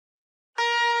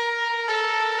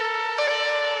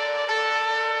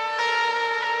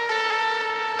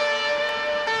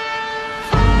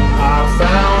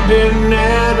an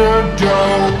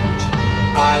antidote.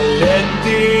 I let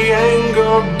the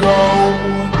anger go,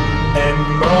 and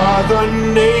Mother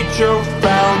Nature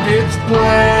found its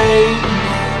place.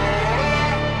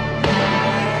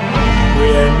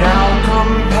 We're now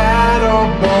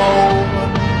compatible,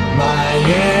 my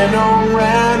inner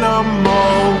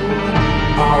animal.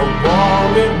 Our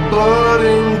warm blood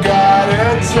and got a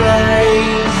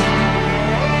taste.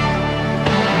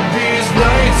 These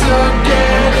nights are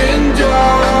getting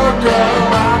darker,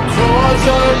 my claws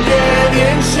are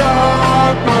getting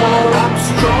sharper. I'm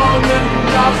strong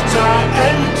enough to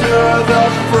enter the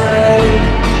fray.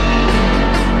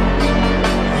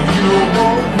 You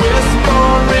won't whisper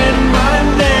in my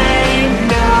name.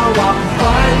 Now I'm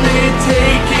finally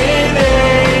taking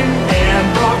aim, and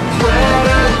the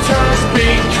predator's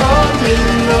becoming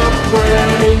the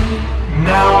prey.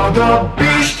 Now the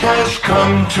beast has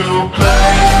come to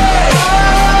play.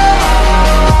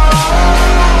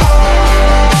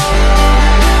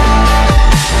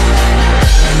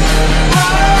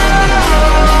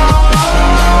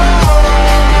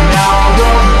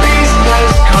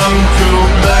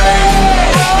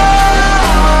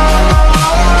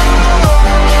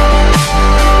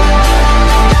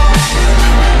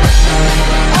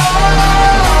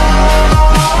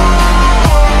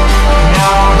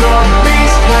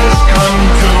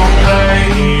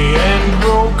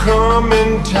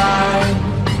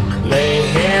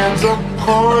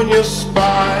 Upon your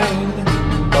spine,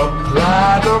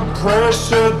 apply the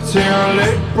pressure till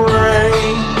it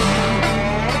breaks.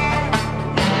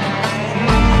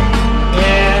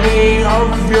 Any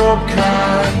of your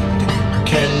kind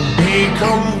can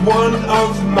become one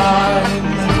of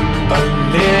mine. A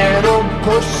little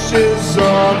push is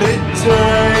all it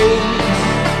takes.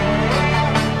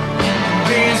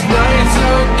 These nights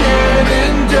are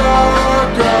getting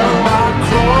darker, my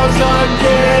claws are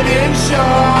getting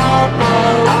sharper.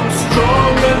 I'm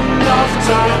strong enough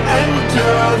to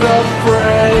enter the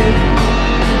fray.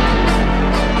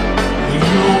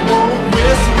 You won't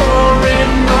whisper in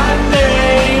my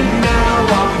name. Now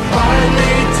I'm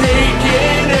finally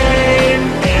taking aim,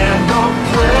 and the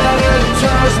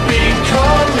predator's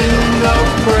becoming the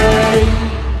prey.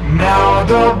 Now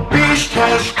the beast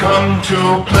has come to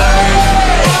play.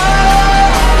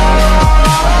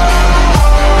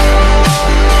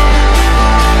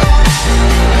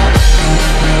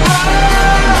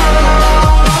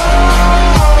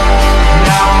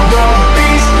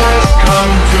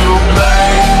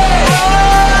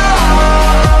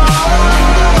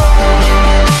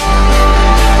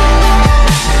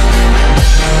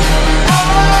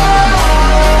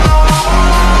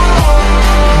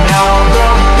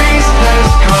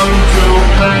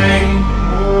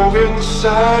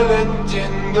 Silent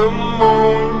in the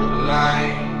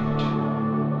moonlight,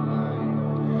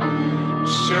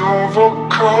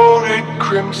 silver-coated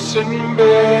crimson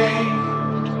bait.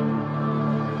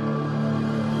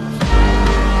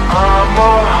 I'm a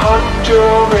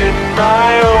hunter in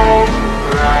my own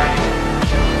right,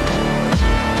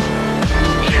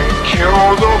 can kill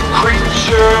the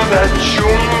creature that you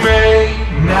made.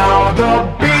 Now the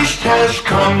beast has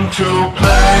come to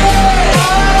play.